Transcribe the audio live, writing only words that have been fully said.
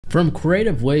From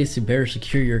creative ways to better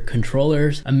secure your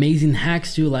controllers, amazing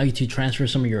hacks to allow you to transfer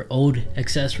some of your old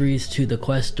accessories to the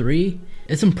Quest 3,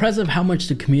 it's impressive how much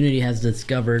the community has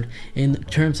discovered in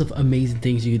terms of amazing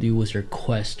things you can do with your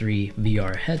Quest 3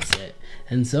 VR headset.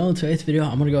 And so in today's video,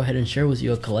 I'm going to go ahead and share with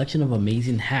you a collection of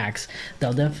amazing hacks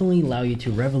that'll definitely allow you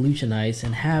to revolutionize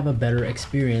and have a better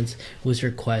experience with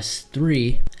your Quest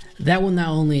 3 that will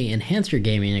not only enhance your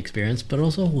gaming experience, but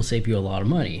also will save you a lot of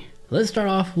money. Let's start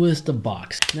off with the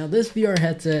box. Now this VR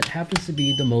headset happens to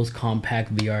be the most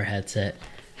compact VR headset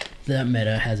that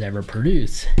Meta has ever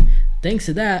produced. Thanks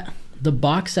to that, the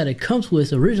box that it comes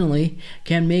with originally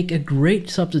can make a great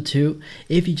substitute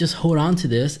if you just hold on to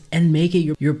this and make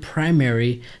it your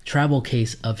primary travel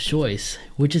case of choice,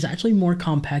 which is actually more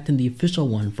compact than the official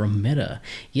one from Meta.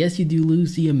 Yes, you do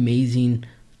lose the amazing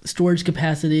storage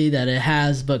capacity that it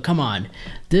has, but come on,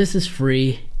 this is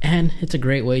free and it's a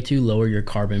great way to lower your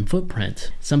carbon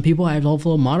footprint. Some people have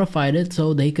also modified it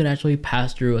so they could actually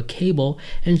pass through a cable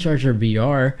and charge their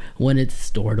VR when it's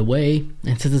stored away.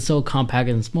 And since it's so compact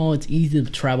and small, it's easy to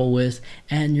travel with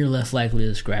and you're less likely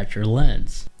to scratch your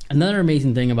lens. Another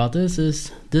amazing thing about this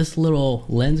is this little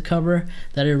lens cover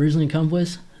that it originally comes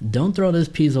with. Don't throw this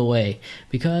piece away,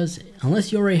 because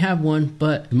unless you already have one,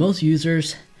 but most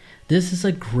users, this is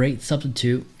a great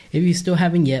substitute. If you still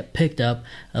haven't yet picked up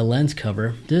a lens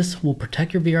cover, this will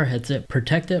protect your VR headset,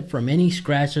 protect it from any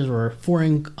scratches or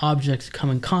foreign objects come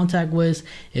in contact with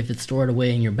if it's stored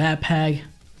away in your backpack.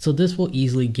 So this will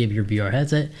easily give your VR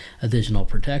headset additional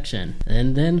protection.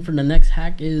 And then for the next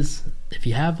hack is, if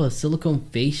you have a silicone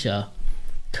fascia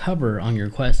cover on your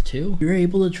Quest 2, you're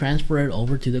able to transfer it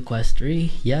over to the Quest 3.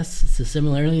 Yes, it's a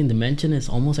similarity in dimension, it's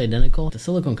almost identical to the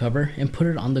silicone cover, and put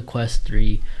it on the Quest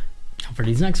 3. For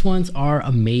these next ones are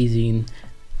amazing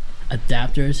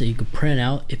adapters that you can print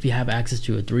out. If you have access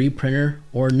to a 3D printer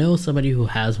or know somebody who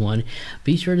has one,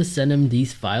 be sure to send them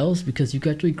these files, because you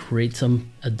can actually create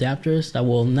some adapters that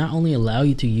will not only allow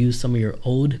you to use some of your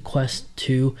old Quest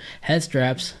 2 head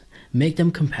straps, make them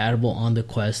compatible on the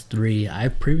Quest 3. I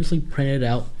previously printed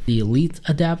out the Elite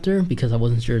adapter because I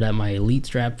wasn't sure that my Elite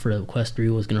strap for the Quest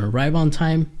 3 was going to arrive on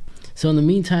time. So in the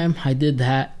meantime, I did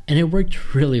that and it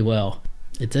worked really well.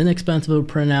 It's inexpensive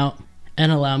to print out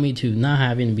and allow me to not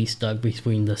having to be stuck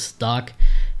between the stock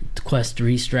Quest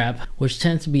 3 strap, which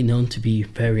tends to be known to be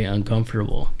very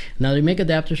uncomfortable. Now they make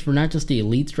adapters for not just the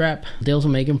Elite strap, they also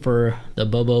make them for the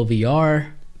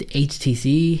BoboVR, the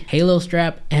HTC, Halo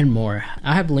strap, and more.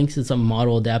 I have links to some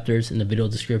model adapters in the video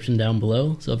description down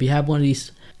below. So if you have one of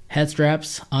these head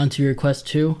straps onto your Quest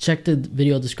 2, check the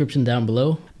video description down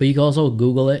below, but you can also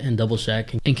Google it and double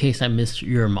check in case I missed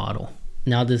your model.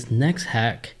 Now this next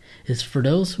hack is for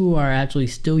those who are actually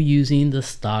still using the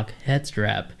stock head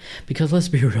strap, because let's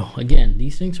be real, again,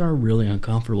 these things are really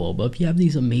uncomfortable, but if you have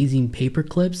these amazing paper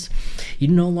clips, you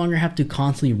no longer have to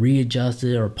constantly readjust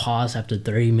it or pause after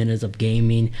 30 minutes of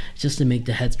gaming just to make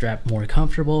the head strap more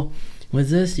comfortable. With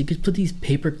this, you could put these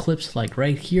paper clips like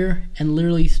right here and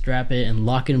literally strap it and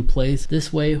lock it in place.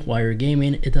 This way, while you're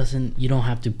gaming, you don't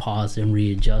have to pause and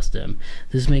readjust them.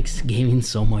 This makes gaming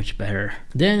so much better.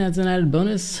 Then as an added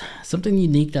bonus, something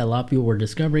unique that a lot of people were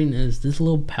discovering is this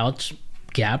little pouch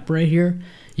gap right here.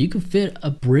 You can fit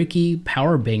a bricky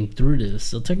power bank through this.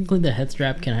 So technically the head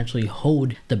strap can actually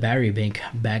hold the battery bank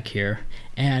back here,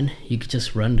 and you can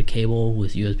just run the cable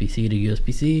with USB-C to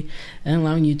USB-C and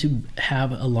allowing you to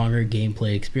have a longer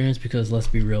gameplay experience, because let's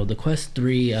be real, the Quest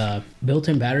 3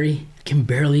 built-in battery can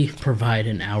barely provide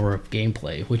an hour of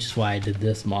gameplay, which is why I did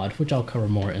this mod, which I'll cover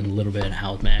more in a little bit on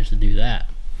how I managed to do that.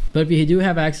 But if you do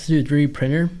have access to a 3D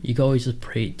printer, you can always just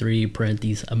 3D print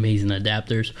these amazing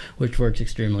adapters, which works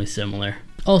extremely similar.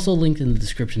 Also linked in the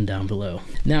description down below.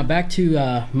 Now back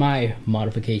to my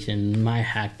modification, my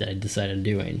hack that I decided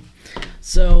doing.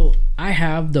 So I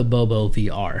have the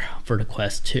BoboVR for the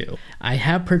Quest 2. I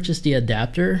have purchased the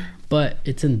adapter, but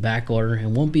it's in back order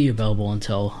and won't be available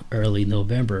until early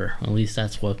November. At least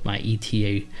that's what my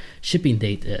ETA shipping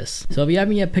date is. So if you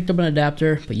haven't yet picked up an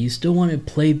adapter, but you still want to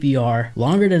play VR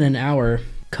longer than an hour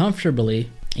comfortably,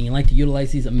 and you like to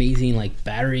utilize these amazing like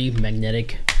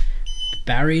magnetic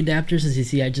battery adapters, as you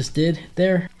see I just did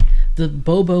there, the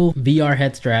BoboVR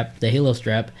head strap, the Halo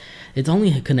strap, it's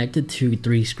only connected to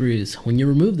 3 screws. When you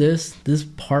remove this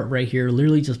part right here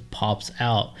literally just pops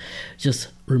out. Just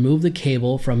remove the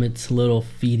cable from its little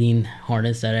feeding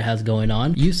harness that it has going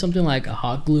on. Use something like a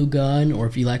hot glue gun, or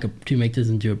if you like to make this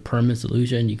into a permanent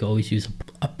solution, you can always use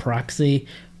a proxy.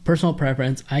 Personal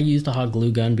preference, I used a hot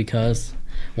glue gun because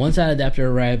Once that adapter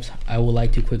arrives, I would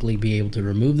like to quickly be able to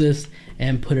remove this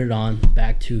and put it on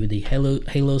back to the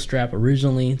halo strap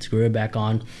originally, screw it back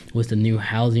on with the new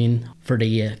housing for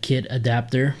the kit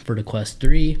adapter for the Quest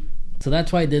 3. So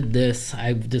that's why I did this.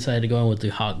 I decided to go in with the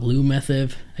hot glue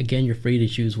method. Again, you're free to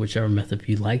choose whichever method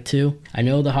you'd like to. I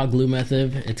know the hot glue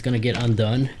method, it's gonna get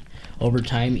undone over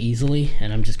time easily,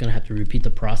 and I'm just gonna have to repeat the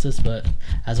process, but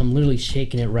as I'm literally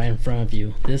shaking it right in front of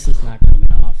you, this is not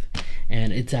coming off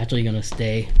and it's actually gonna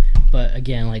stay. But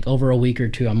again, like over a week or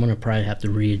two, I'm gonna probably have to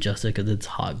readjust it because it's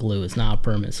hot glue. It's not a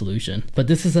permanent solution. But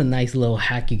this is a nice little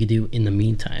hack you could do in the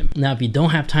meantime. Now, if you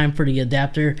don't have time for the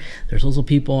adapter, there's also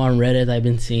people on Reddit I've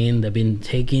been seeing, they've been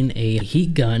taking a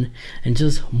heat gun and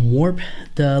just warp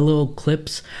the little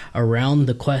clips around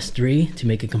the Quest 3 to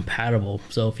make it compatible.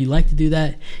 So if you like to do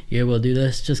that, you're able to do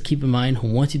this. Just keep in mind,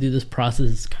 once you do this process,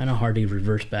 it's kind of hard to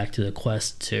reverse back to the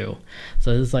Quest 2.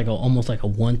 So this is like almost like a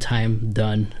one-time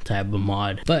done type of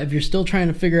mod. But if you're still trying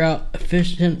to figure out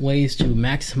efficient ways to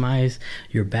maximize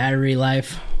your battery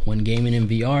life when gaming in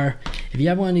VR, if you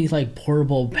have one of these like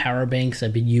portable power banks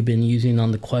that you've been using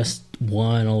on the Quest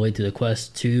 1 all the way to the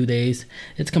Quest 2 days,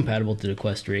 it's compatible to the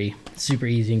Quest 3. Super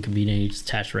easy and convenient. You just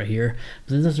attach right here,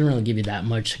 but it doesn't really give you that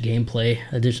much gameplay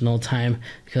additional time,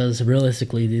 because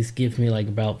realistically this gives me like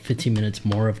about 15 minutes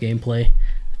more of gameplay,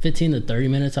 15 to 30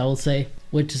 minutes I would say,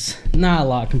 which is not a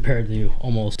lot compared to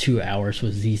almost 2 hours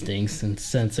with these things. And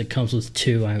since it comes with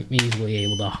 2, I'm easily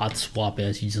able to hot swap it,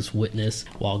 as you just witnessed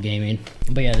while gaming.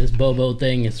 But yeah, this Bobo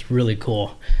thing is really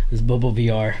cool. This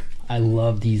BoboVR, I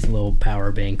love these little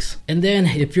power banks. And then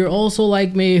if you're also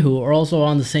like me, who are also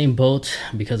on the same boat,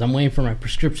 because I'm waiting for my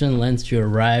prescription lens to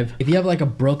arrive, if you have like a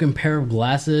broken pair of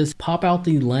glasses, pop out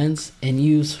the lens and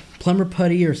use plumber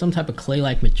putty or some type of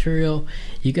clay-like material.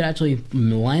 You could actually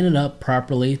line it up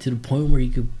properly to the point where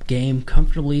you could game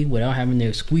comfortably without having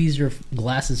to squeeze your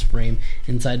glasses frame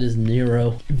inside this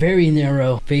narrow, very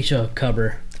narrow fascia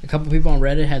cover. A couple people on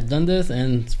Reddit have done this,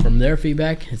 and from their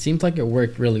feedback, it seems like it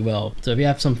worked really well. So if you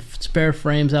have some spare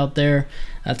frames out there,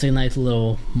 that's a nice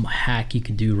little hack you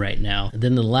could do right now. And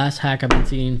then the last hack I've been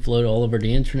seeing float all over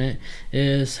the internet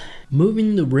is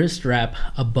moving the wrist strap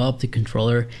above the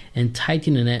controller and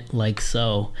tightening it like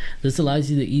so. This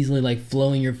allows you to easily like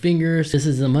flow in your fingers. This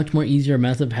is a much more easier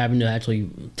method of having to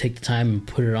actually take the time and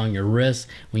put it on your wrist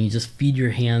when you just feed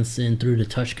your hands in through the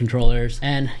touch controllers,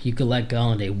 and you can let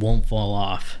go and they won't fall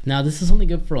off. Now this is only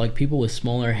good for like people with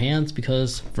smaller hands,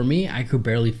 because for me, I could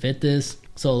barely fit this.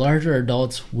 So larger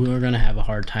adults, we're gonna have a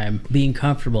hard time being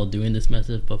comfortable doing this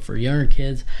method, but for younger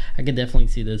kids, I could definitely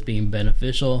see this being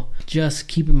beneficial. Just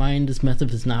keep in mind, this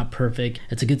method is not perfect.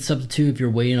 It's a good substitute if you're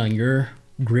waiting on your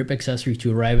grip accessory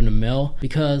to arrive in the mail,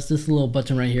 because this little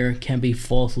button right here can be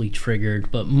falsely triggered,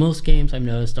 but most games I've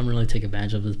noticed don't really take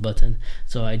advantage of this button,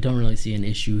 so I don't really see an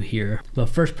issue here. But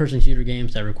first person shooter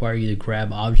games that require you to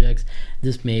grab objects,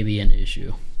 this may be an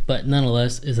issue, but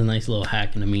nonetheless is a nice little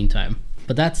hack in the meantime.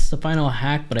 But that's the final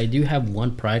hack, but I do have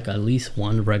one product, at least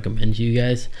one, to recommend to you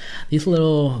guys. These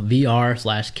little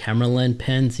VR/camera lens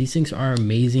pens, these things are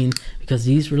amazing because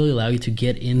these really allow you to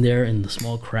get in there in the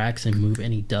small cracks and move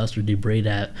any dust or debris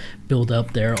that build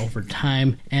up there over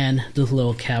time. And this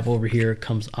little cap over here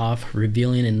comes off,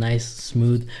 revealing a nice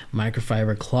smooth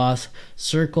microfiber cloth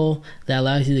circle that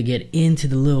allows you to get into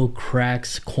the little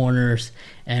cracks, corners,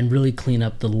 and really clean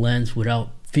up the lens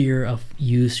without fear of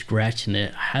you scratching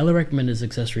it. I highly recommend this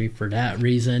accessory for that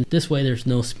reason. This way there's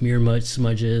no smear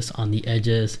smudges on the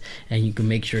edges, and you can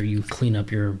make sure you clean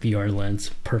up your VR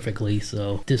lens perfectly.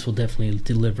 So this will definitely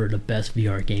deliver the best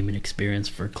VR gaming experience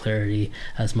for clarity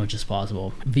as much as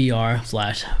possible.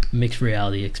 VR/mixed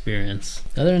reality experience.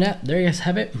 Other than that, there you guys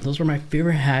have it. Those were my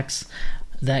favorite hacks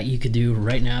that you could do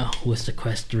right now with the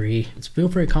Quest 3. So feel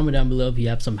free to comment down below if you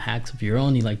have some hacks of your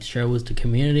own you'd like to share with the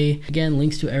community. Again,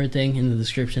 links to everything in the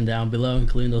description down below,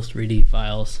 including those 3D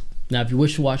files. Now, if you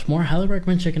wish to watch more, I highly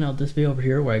recommend checking out this video over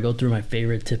here where I go through my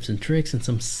favorite tips and tricks and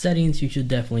some settings you should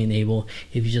definitely enable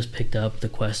if you just picked up the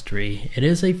Quest 3. It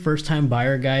is a first time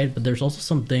buyer guide, but there's also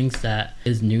some things that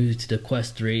is new to the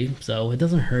Quest 3, so it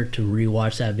doesn't hurt to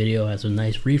rewatch that video as a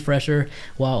nice refresher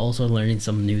while also learning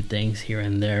some new things here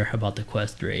and there about the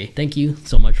Quest 3. Thank you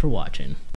so much for watching.